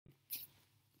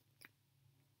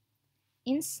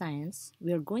In science,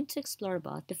 we are going to explore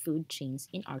about the food chains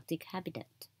in Arctic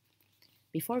habitat.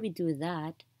 Before we do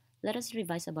that, let us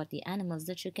revise about the animals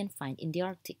that you can find in the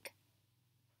Arctic.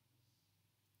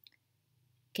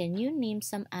 Can you name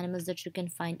some animals that you can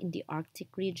find in the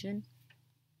Arctic region?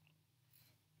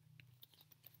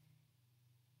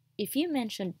 If you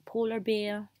mentioned polar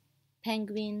bear,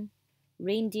 penguin,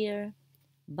 reindeer,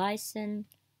 bison,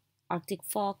 Arctic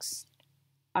fox,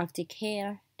 Arctic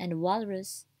hare, and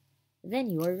walrus,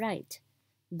 then you are right.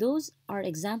 Those are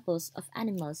examples of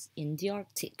animals in the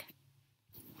Arctic.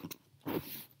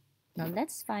 Now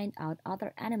let's find out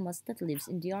other animals that lives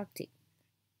in the Arctic.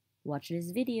 Watch this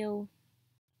video.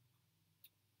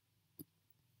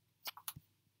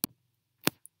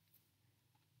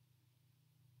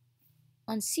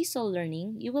 On Seesaw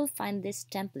Learning, you will find this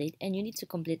template and you need to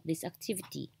complete this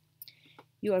activity.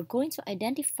 You are going to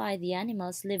identify the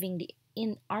animals living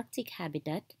in Arctic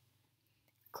habitat.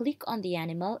 Click on the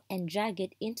animal and drag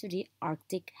it into the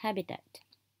Arctic habitat.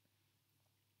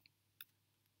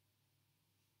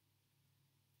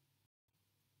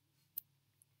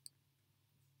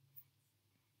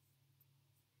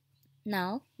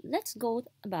 Now, let's go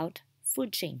about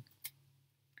food chain.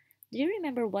 Do you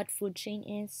remember what food chain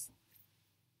is?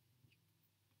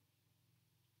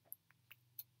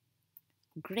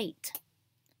 Great!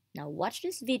 Now watch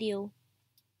this video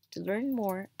to learn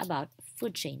more about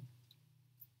food chain.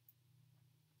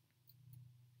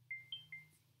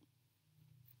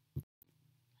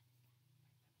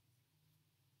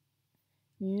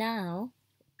 Now,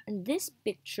 in this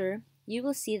picture, you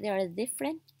will see there are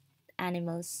different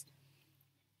animals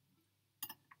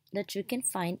that you can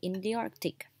find in the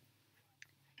Arctic.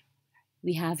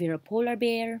 We have here a polar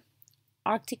bear,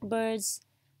 Arctic birds,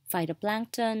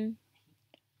 phytoplankton,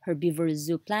 herbivorous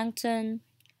zooplankton,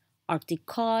 Arctic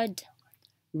cod,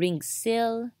 ringed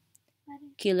seal,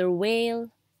 killer whale,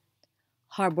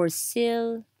 harbor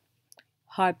seal,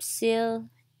 harp seal,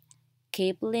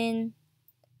 capelin,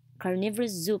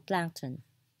 carnivorous zooplankton.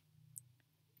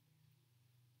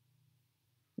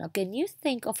 Now, can you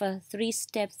think of a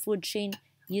three-step food chain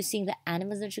using the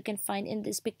animals that you can find in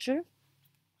this picture?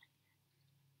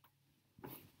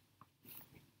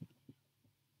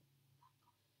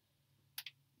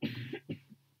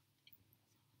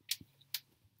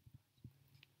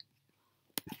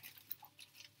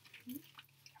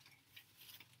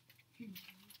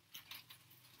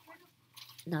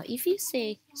 Now, if you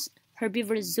say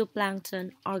herbivorous zooplankton,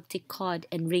 Arctic cod,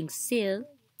 and ringed seal,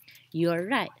 you are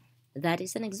right. That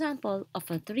is an example of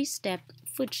a three-step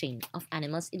food chain of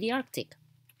animals in the Arctic.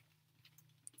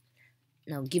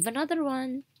 Now, give another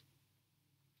one.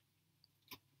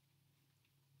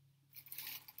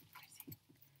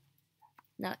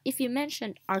 Now, if you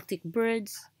mentioned Arctic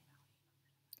birds,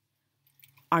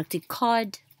 Arctic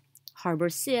cod, harbor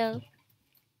seal,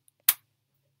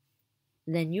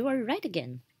 then you are right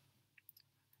again.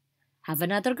 Have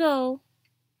another go.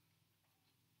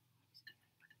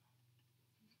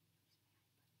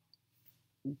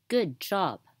 Good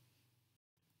job.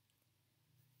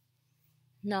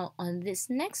 Now, on this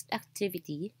next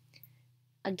activity,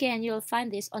 again, you'll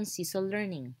find this on Seesaw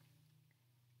Learning.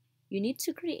 You need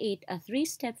to create a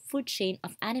three-step food chain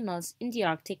of animals in the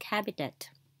Arctic habitat.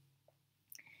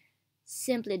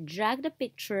 Simply drag the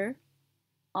picture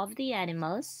of the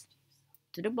animals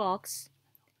to the box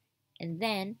and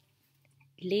then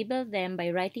label them by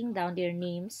writing down their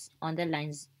names on the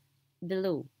lines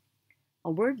below. A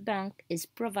word bank is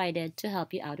provided to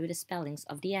help you out with the spellings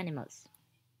of the animals.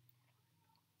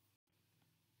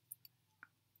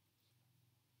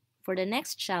 For the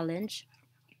next challenge,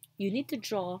 you need to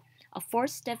draw a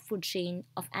four-step food chain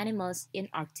of animals in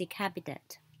Arctic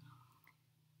habitat.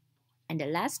 And the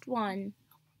last one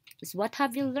is what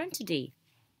have you learned today?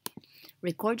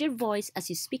 Record your voice as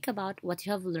you speak about what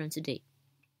you have learned today.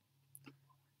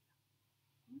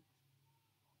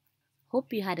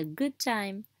 Hope you had a good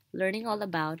time learning all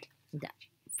about the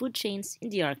food chains in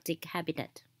the Arctic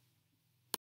habitat.